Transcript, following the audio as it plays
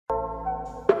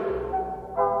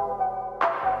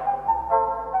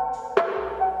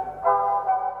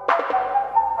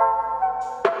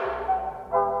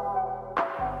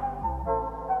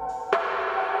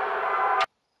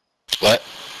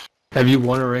Have you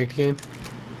won a ranked game?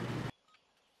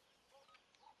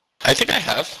 I think I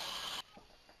have.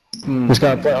 Just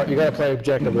gotta play. You gotta play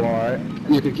objective wall, alright?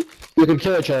 You can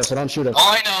kill each other, so don't shoot us.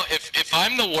 All I know, if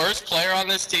I'm the worst player on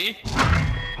this team,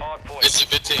 it's a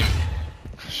good team.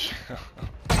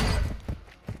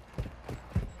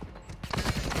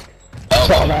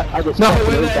 I just No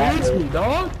way that hits me,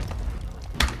 dog!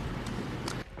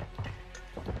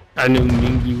 I knew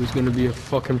Mingy was gonna be a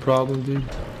fucking problem, dude.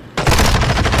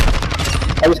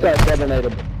 I just got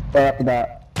detonated right off the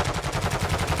bat.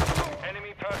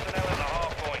 Enemy personnel at the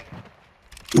hard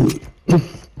point.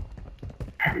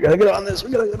 We gotta get on this.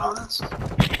 We gotta get on this.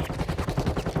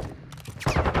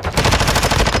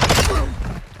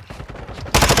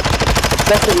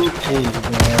 Fucking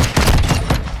man.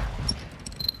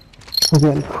 We're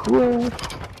getting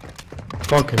crushed.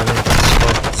 Fucking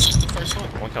hell. This is the first one.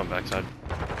 One coming backside.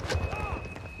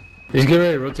 He's getting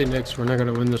ready to rotate next. We're not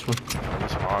gonna win this one. He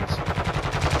spawns.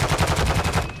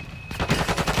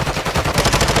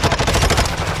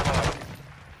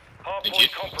 Hard Thank point you.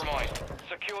 compromised.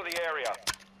 Secure the area.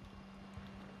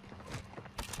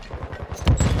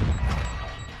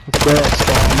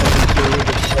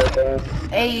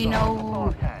 Hey,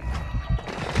 no.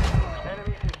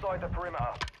 Enemies inside the perimeter.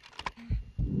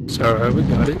 It's alright, we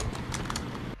got it.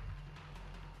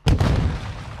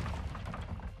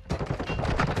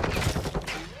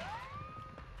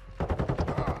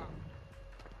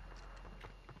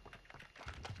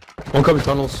 One coming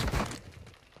tunnels.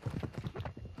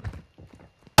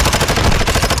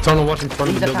 Tunnel watching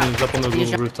front of the He's building. up He's up on the He's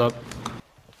little rooftop.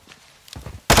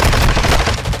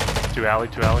 Two alley,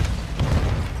 two alley.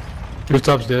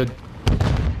 Rooftop's dead.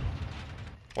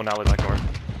 One alley back door.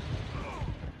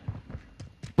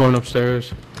 Going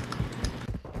upstairs.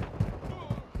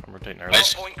 I'm rotating early.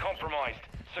 Nice. Hard point compromised.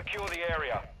 Secure the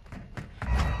area.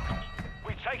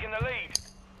 We've taken the lead.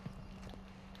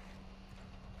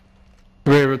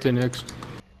 Ready to rotate next. Stay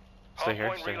Hard here,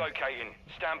 point stay here. relocating.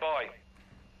 Stand by.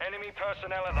 Enemy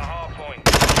personnel at the hard point.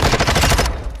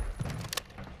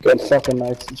 Good fucking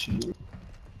nights and shit.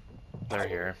 They're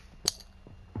here.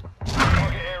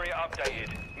 Target area updated.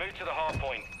 Move to the hard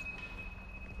point.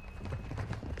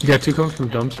 You got two coming from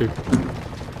dumpster.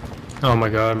 Oh my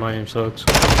god, my aim sucks.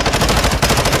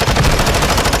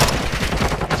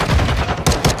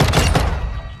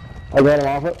 I got him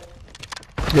off it.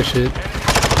 Good shit.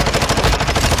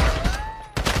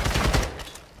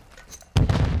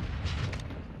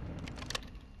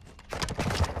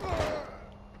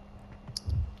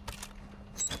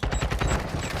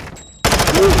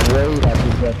 Great, I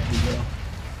think that's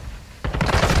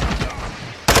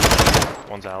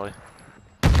One's alley.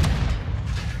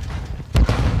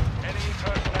 Enemy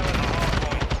personnel at the hard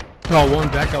point. Oh, one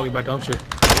back alley by dumpster.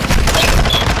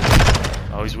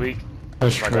 Oh, he's weak.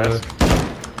 That's My true. bad.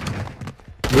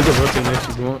 We can rotate next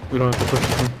if you want. We don't have to push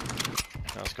this one.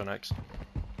 Now let's go next.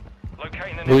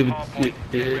 Locating the I believe next hard point.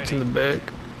 Get it's in the ready.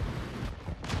 back.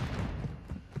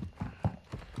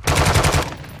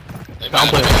 I'm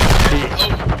playing.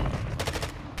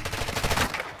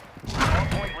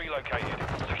 Hard point relocated.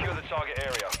 Secure the target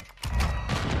area.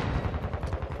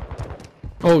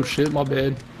 Oh shit, my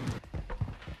bad.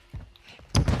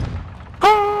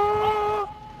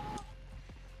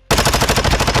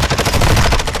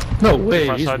 No way,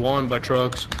 Front he's side. won by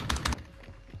trucks.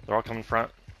 They're all coming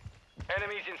front.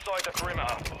 Enemies inside the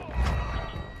perimeter.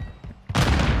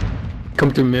 Come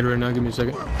through mid right now, give me a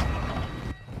second.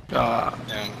 Ah,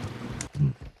 Damn.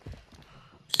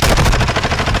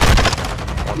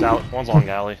 One's out. One's long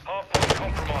alley. Hard point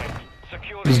compromised.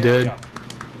 Secure the he's area. dead.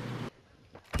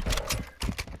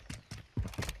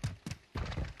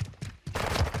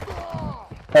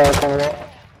 on the wall.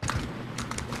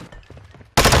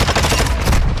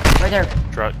 Right there.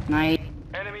 Truck. Nice.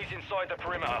 Enemies inside the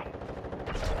perimeter.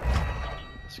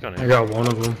 Let's go I next. got one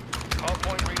of them. Hard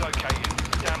point relocated.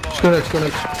 Stand by. Let's go next, go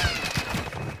next.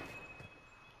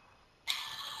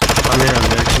 I'm here on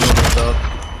next, I'm on the top.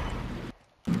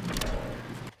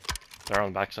 They're on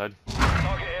the backside.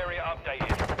 Target area updated.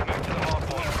 Move to the hard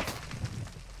point.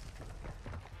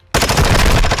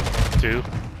 Two.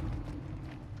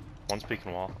 One's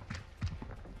peeking wall.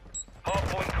 Hard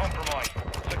point compromised.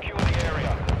 Secure the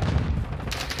area.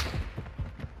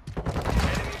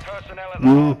 Enemy personnel at the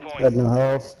hard Had point. no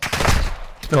health.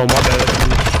 Oh, my bad.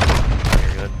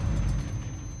 Very good.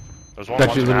 There's one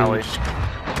Actually, in the literally alley. just-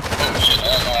 Oh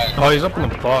shit. Oh, he's up in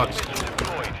the box. Missile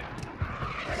deployed.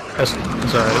 That's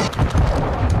alright.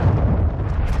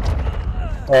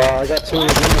 I got two of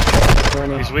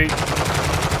them. He's weak.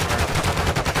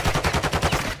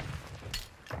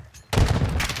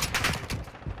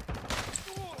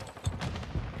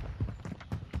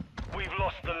 We We've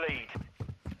lost the lead.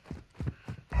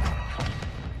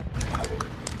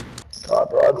 God,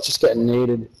 bro, I'm just getting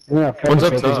needed. Yeah, One's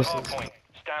up fucking top. Hard point.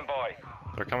 Stand by.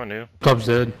 They're coming new. Top's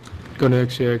dead. Go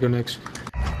next, yeah, go next.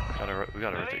 We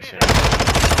gotta rotate soon.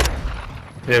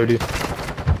 Yeah, we do.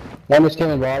 One just came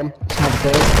in bottom. It's not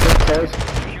close.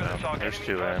 Secure the target. There's Enemy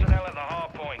two in. personnel at the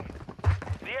hard point.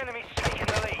 The enemy's taking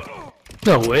the lead.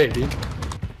 No way, dude.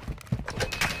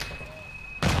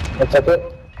 Let's up it.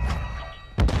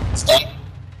 It's done.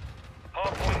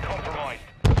 Hard point compromised.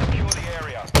 Secure the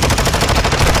area.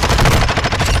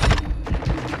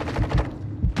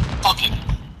 Fucking.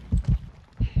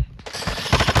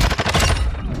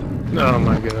 Oh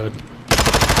my god.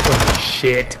 Holy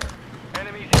shit.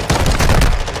 Enemies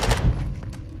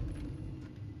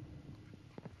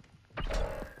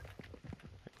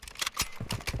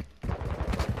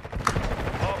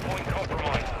hard point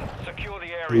compromised. Secure the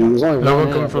area. There's only No one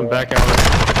one coming in, from bro. back alley.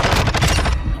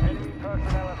 Enemy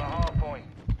personnel at the hard point.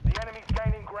 The enemy's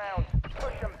gaining ground.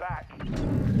 Push them back.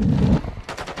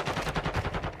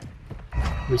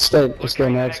 Just stay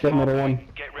next. Get middle one.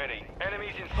 Get ready.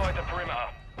 Enemies inside the perimeter.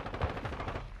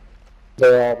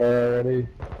 They're all there already.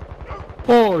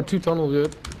 Oh, 2 tunnels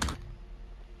yet.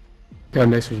 God,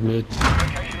 next was mid.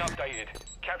 Location updated.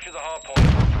 Capture the hard point.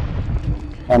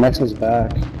 Oh, next one's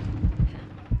back.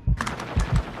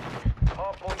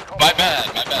 Hard point compromised. My bad.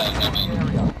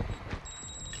 Area.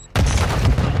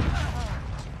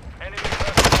 Enemy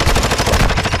personnel.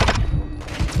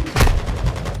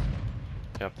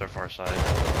 Yep, they're far side.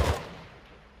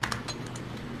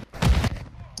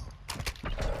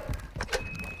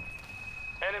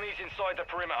 Enemies inside the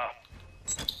perimeter.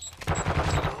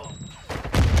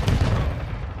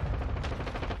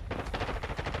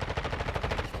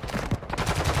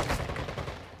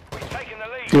 We've taken the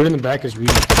lead. Dude in the back is weak.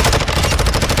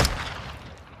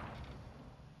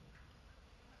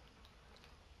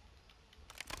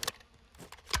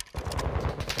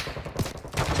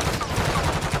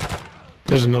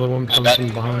 There's another one coming from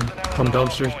behind. From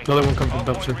dumpster. Another one coming from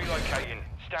dumpster. Relocating.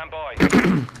 Stand by.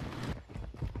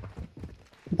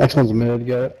 Next one's mid.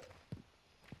 Get it.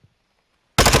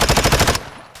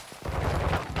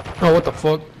 Oh, what the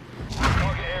fuck?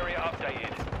 Target area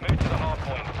updated. Move to the hard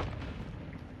point.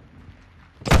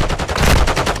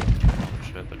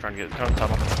 Shit, they're trying to get come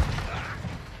tunnel.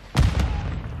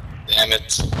 Damn it.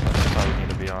 That's how we need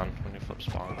to be on when you flip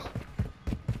spawns.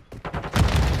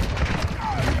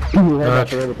 Right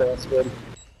after it, that's good.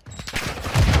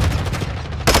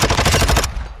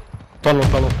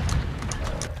 Tunnel.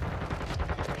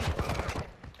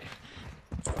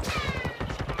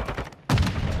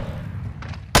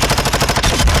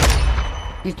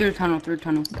 He's through tunnel.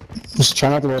 Just try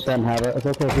not to let them have it. It's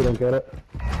okay if you don't get it.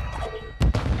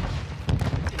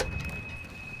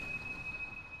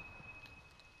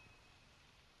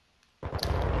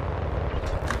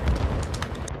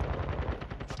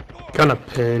 Kinda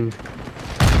pinned.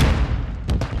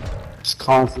 Just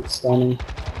constant stunning.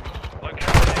 Oh,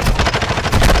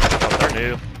 they're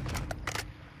new.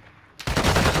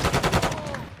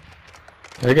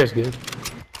 That guy's good.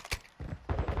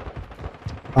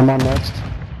 I'm on next.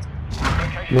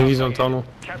 I think he's on tunnel.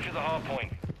 Capture the hard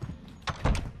point.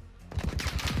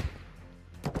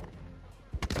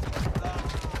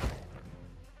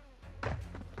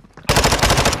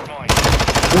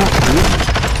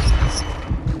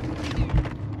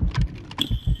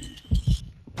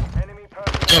 Enemy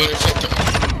personnel. Yeah, they're fucked.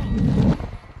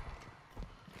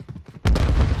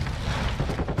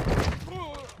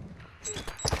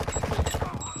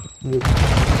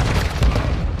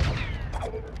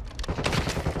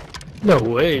 No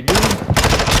way, dude.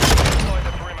 Inside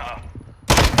the perimeter.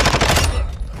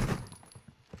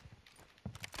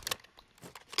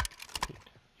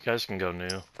 You guys can go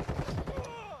new.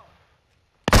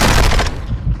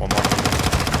 One more.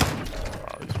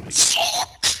 Oh, he's weak.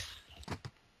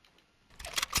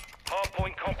 Hard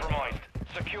point compromised.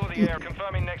 Secure the area.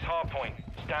 Confirming next hard point.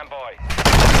 Stand by.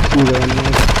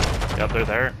 Yep, they're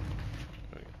there.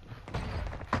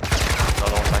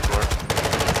 Another one back door.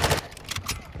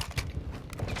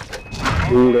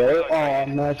 Oh,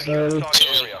 next Secure the already. target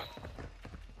area.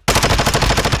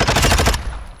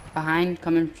 Behind,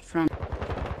 coming from.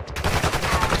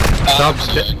 Top's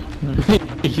dead.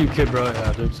 You could probably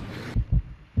have this.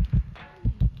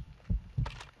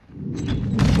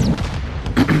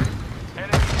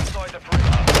 Enemies inside the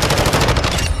perimeter.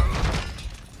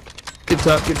 Get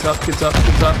up.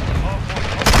 Hard point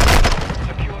compromised.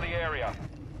 Secure the area.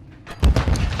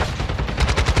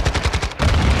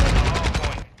 Hard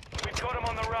point. We've got him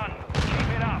on the run. Keep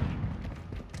it up.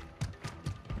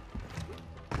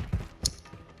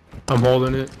 I'm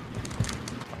holding it.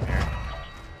 I'm here.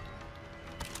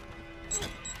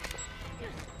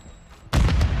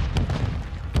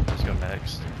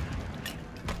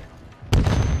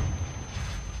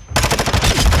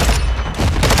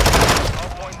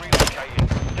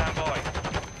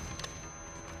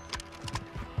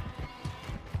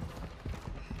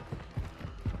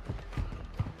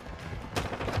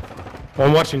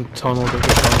 I'm watching tunnel. To get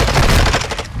tunnel.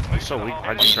 Oh, he's so weak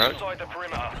behind the truck. Inside the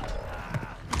perimeter.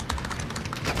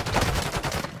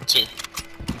 2.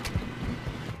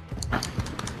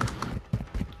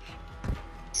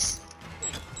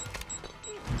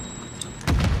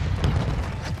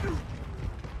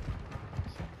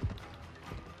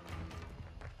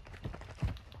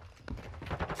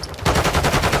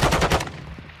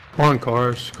 On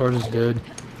cars. Cars is dead.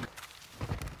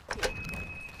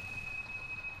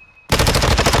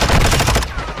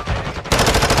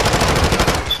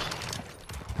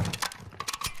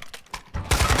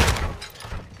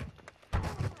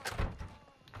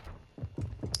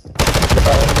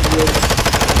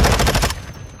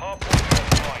 Hardpoint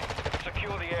offline.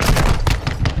 Secure the area.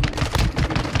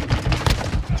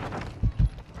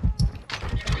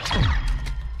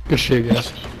 Good shit,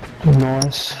 guys.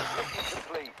 Nice.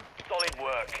 Complete. Solid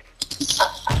work.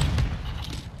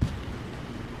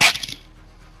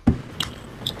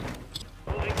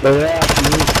 But yeah,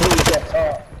 please get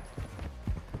top.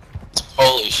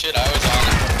 Holy shit, I was on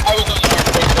the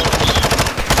hardcore.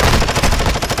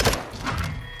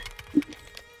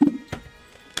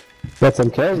 Get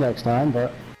some kills next time,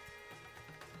 but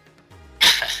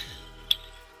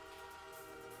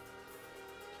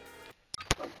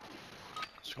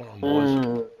What's going on,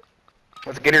 boys?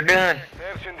 Let's get her done.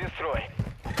 Search and destroy.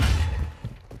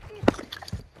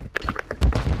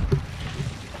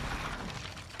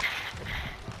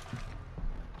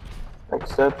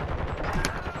 Next up.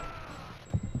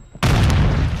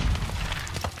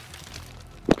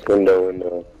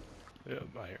 Window. Yeah,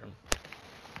 I hear him.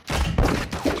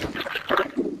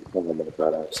 Oh my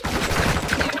god,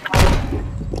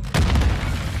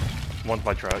 One's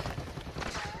my truck.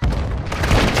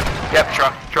 Yep,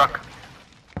 truck.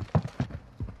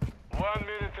 1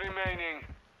 minute remaining.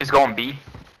 He's going B.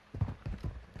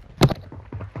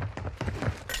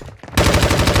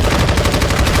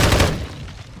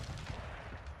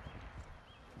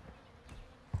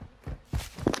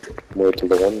 more to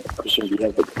the one pushing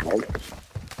behind the ground.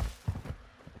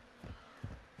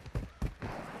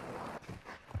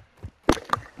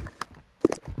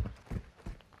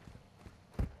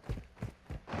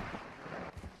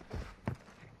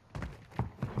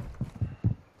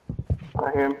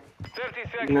 I hear him. 30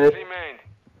 seconds Mid. remain.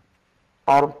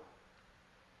 Bottom.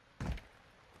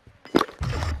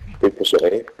 Big push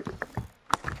A.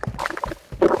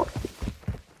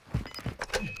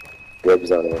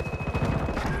 Web's on it.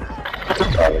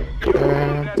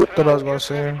 Thought I was gonna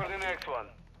say him. For the next one.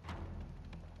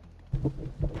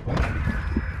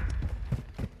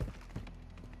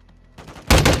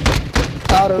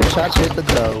 Auto shots hit the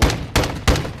dough.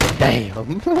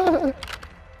 Damn. Switching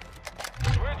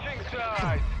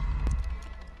sides.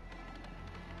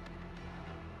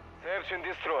 Search and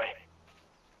destroy.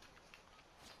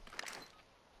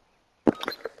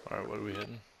 Alright, what are we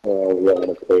hitting? We are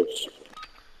gonna push.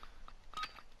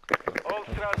 All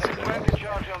strategy 20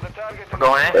 charge on the target. We're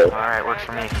going in? Alright, works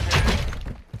for me.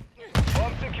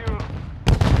 Bomb secure.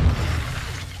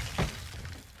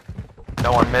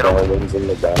 No one middle. One's in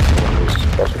the back.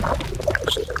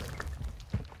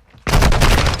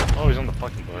 Oh, he's on the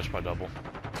fucking bush by double.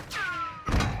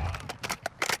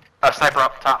 Sniper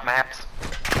up top maps.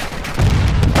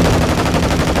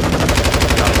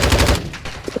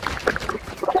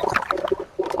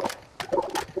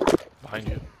 Behind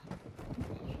you.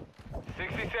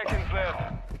 60 seconds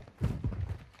left.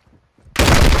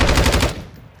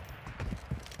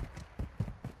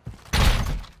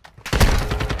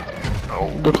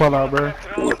 Good call out, bro. Next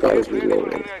round, get ready for the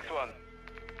next one.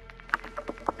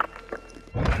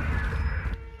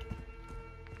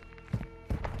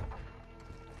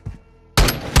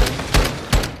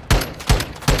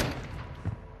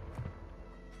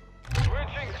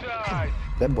 Switching sides.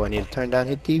 That boy need to turn down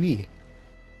his TV.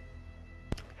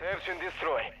 Search and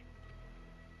destroy.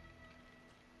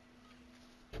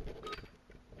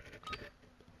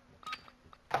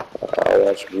 I'll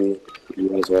watch you. You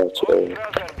guys watch All A.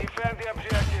 strata, defend the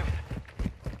objectives.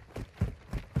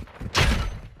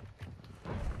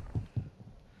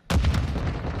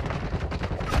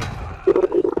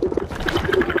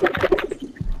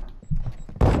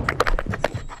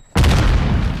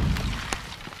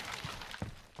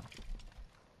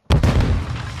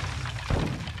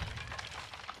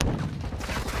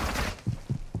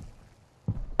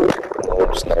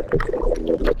 Sniper.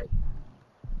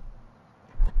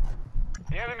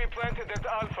 The enemy planted at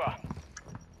Alpha.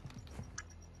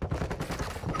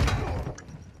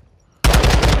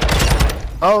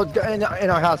 Oh, in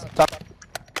our house. Top.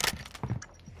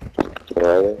 Where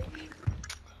are they?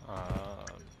 Don't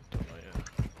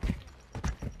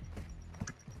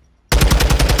know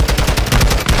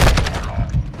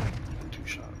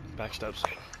back steps.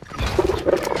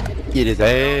 Get his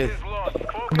ass. Is lost.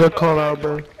 Focus Good on call out,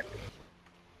 bro.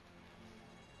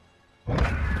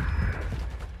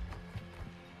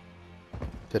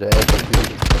 To the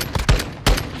execute.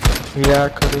 Yeah, I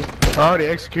could've. I already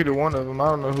executed one of them. I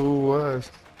don't know who it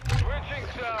was. Switching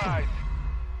sides.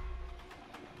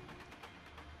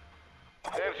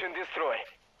 Search and destroy.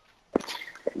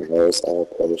 No, it's all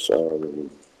published.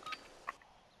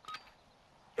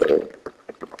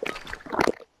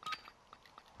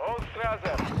 All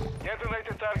Strasser, detonate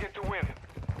the target to win.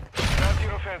 Start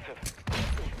your offensive.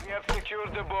 We have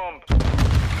secured the bomb.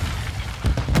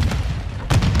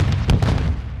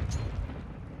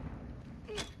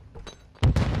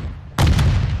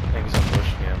 I think he's in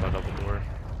bush. Yeah, by double door.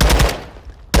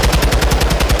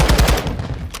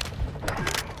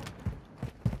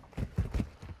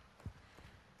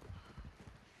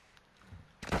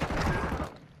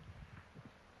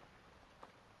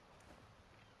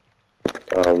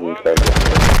 Okay.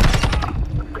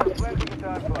 Planting the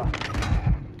time clock.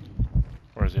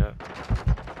 Where's he at?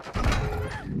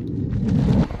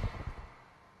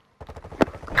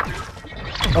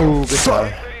 Oh, good try.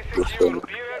 Very secure.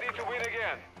 Be ready to win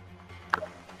again.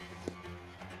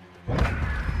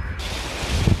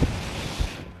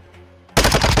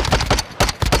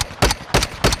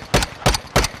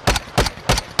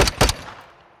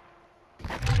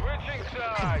 Switching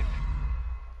sides.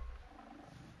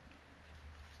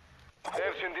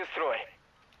 Search and destroy.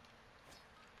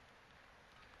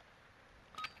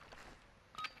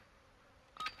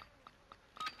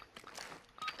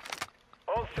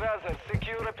 All Strasser,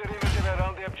 secure a perimeter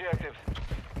around the objectives.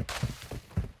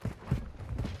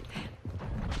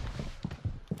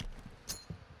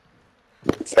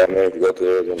 Family, if you go to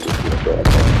there, then just get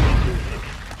the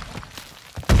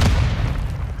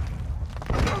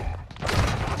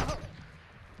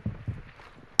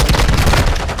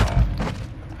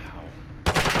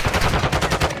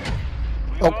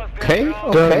We lost that Okay,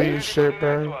 round. okay. Ready for Shit, the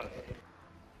bro. next one.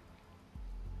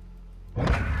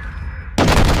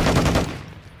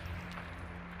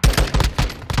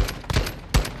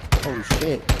 Oh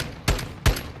shit.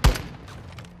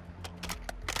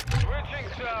 Switching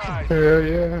sides. Hell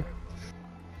yeah.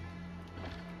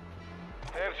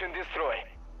 Search and destroy.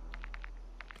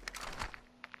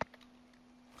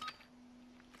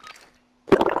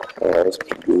 that's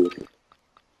pretty good.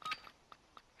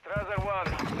 Strasser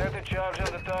 1, set a charge on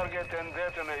the target and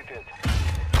detonate it.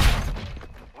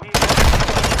 We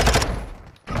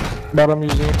Bottom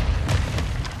museum.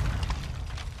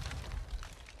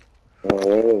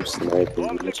 Oh, sniping.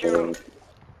 Bomb Which secure. one?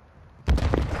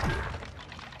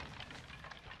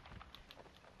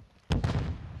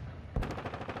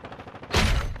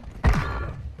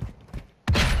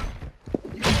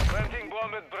 planting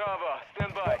bomb at Bravo.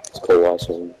 Stand by. Let's go watch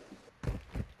him.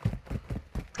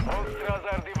 All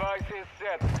Strasser devices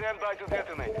set. Stand by to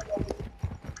detonate.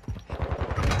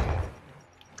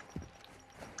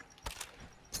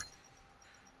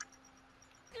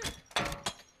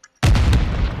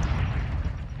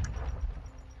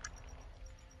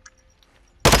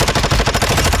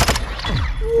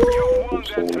 You won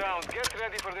that round. Get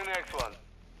ready for the next one.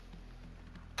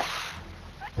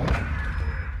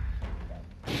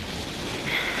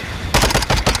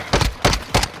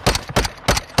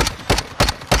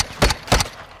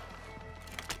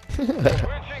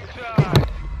 Switching sides.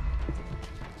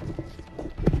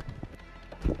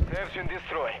 Search and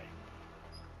destroy.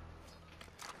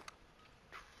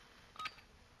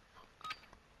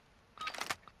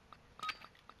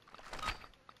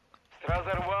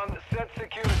 Strasser 1, set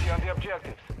security on the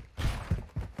objectives.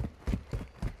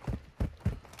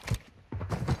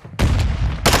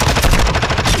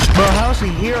 Bro, how's he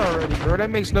here already, bro? That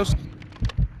makes no sense.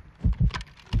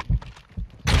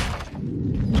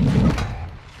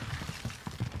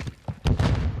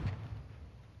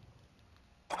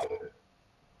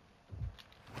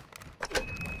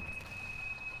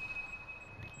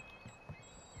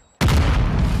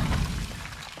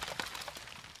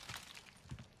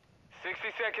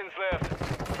 Seconds left.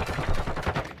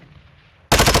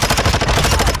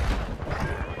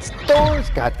 Stores,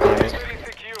 goddamn it. Very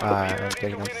secure. Be I'm ready to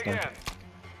taking win this again. thing.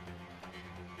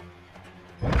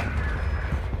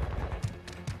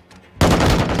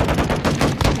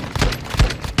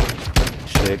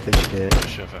 Shit, good shit.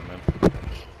 Chef it, man.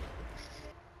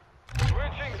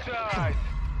 Switching sides.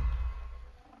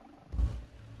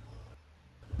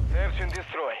 Search and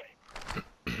destroy.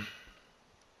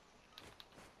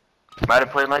 Might have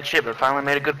played like shit, but finally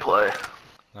made a good play.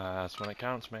 That's when it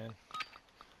counts, man.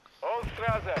 All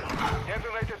Strasser,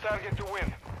 detonate the target to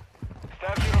win.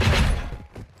 Start your offensive.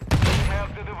 We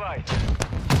have the device.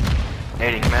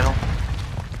 Nading middle.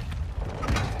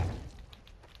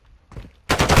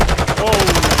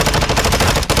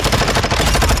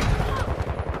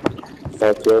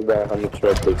 I feel bad how much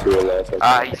truck they two last.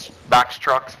 He's box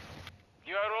trucks.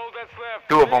 You are all that's left.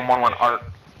 Two of them, one went art.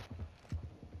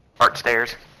 Art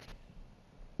stairs.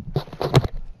 1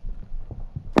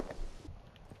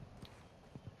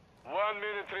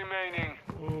 minute remaining.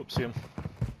 Oh, see him.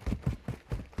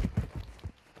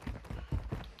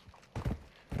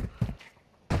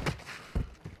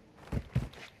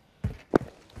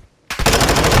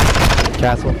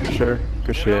 Castle, for sure.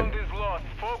 Good shit. Round is lost.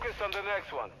 Focus on the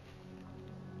next one.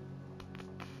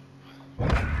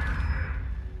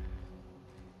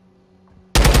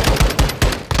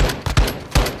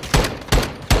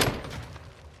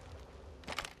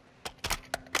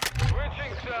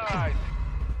 Switching sides.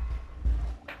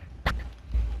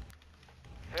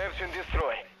 Search and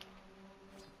destroy.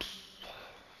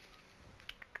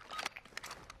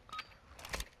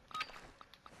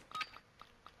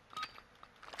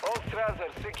 All Strasser,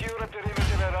 secure a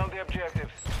perimeter around the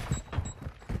objectives.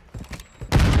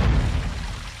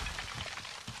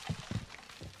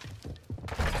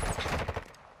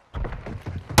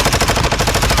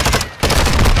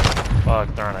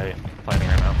 Fuck, they're on A. Planning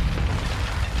right now.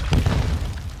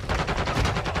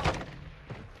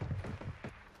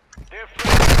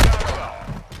 Different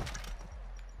Alpha.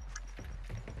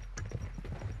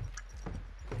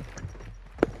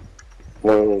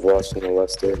 One was watching the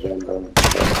left stage and We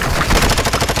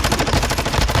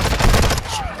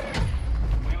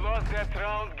lost that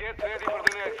round. Get ready for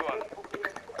the next one.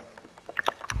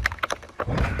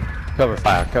 Cover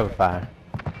fire, cover fire.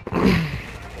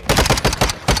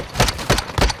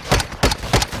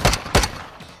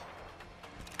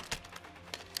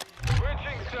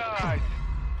 Switching sides.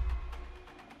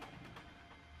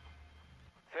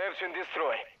 Search and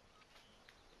destroy.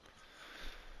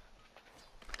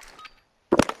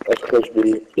 let's push B.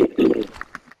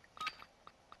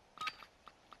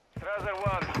 Strasser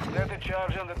 1, set a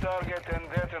charge on the target and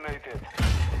detonate it.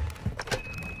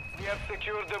 We have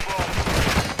secured the bomb.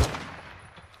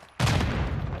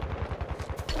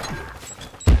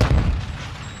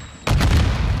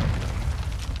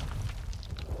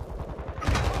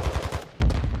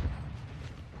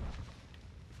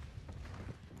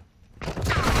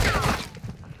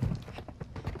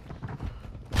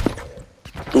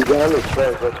 He got on the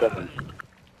truck, what's up?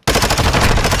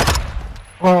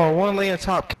 Oh, one laying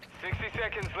top. 60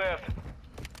 seconds left.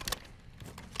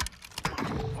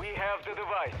 We have the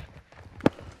device.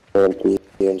 And B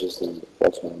and just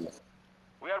watch him.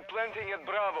 We are planting at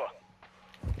Bravo.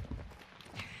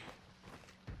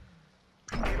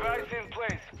 Device in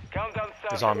place. Countdown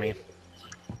starts. He's on me.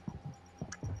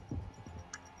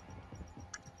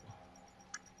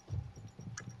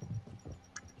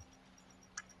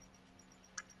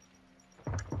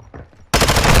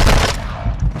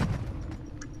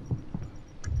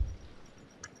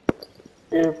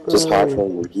 Just hide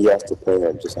from him. He has to play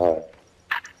him. Just hide.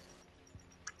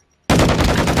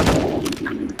 What did you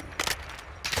do?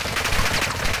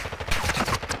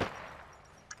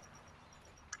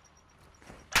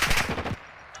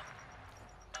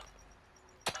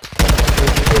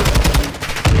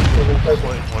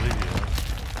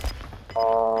 I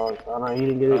don't know, he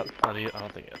didn't get it. I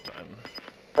don't think he had time.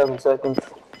 7 seconds.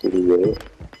 Did he get it?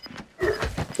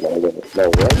 No, he didn't. No,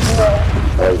 what?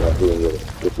 Oh, he didn't get it.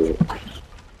 Good for it.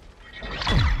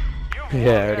 You've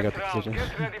Yeah, I won already that got the round. position.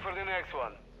 Get ready for the next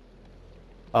one.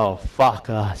 Oh, fuck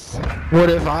us. What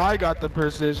if I got the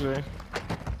precision?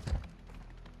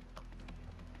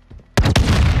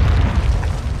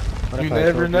 What You if I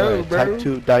never told know, I had bro. Type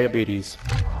 2 diabetes.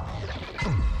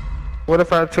 What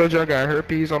if I told you I got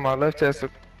herpes on my left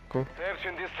testicle? Search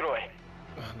and destroy.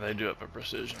 They do have a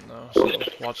precision though, so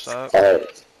watch that.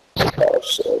 Alright. Oh,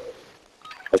 shit.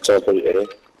 Let's try to put it A.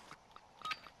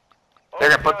 They're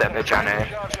gonna put that bitch on A.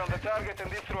 Charge on the target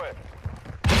and destroy it.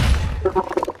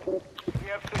 We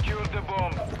have secured the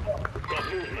bomb.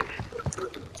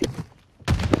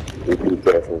 Be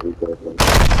careful, be careful.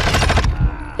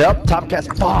 Yep, top cast.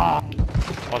 Fuck!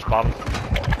 Watch bottom.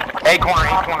 A corner,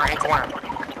 A corner, A corner.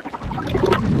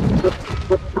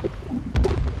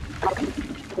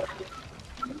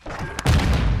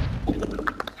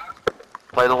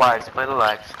 Play the lives, play the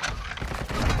lives.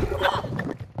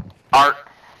 Art,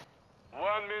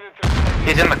 1 minute remaining.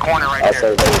 he's in the corner right I here.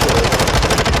 say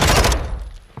that.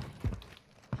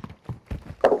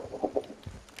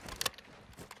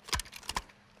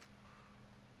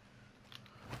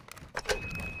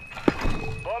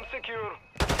 Bomb secure.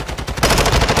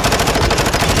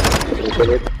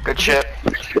 Good shit.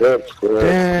 Good, good.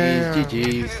 Damn.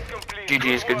 GG's. Complete.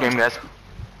 GG's, good game, guys.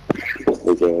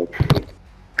 Good job.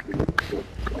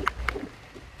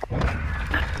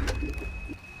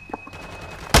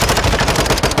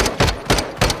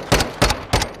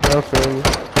 I feel you.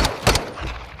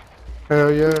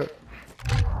 Hell yeah.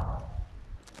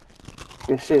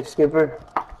 Good shit, Skipper.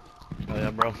 Oh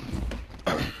yeah, bro.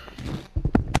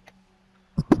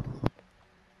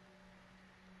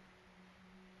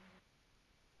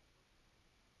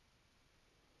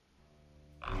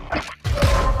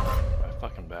 My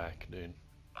fucking back, dude.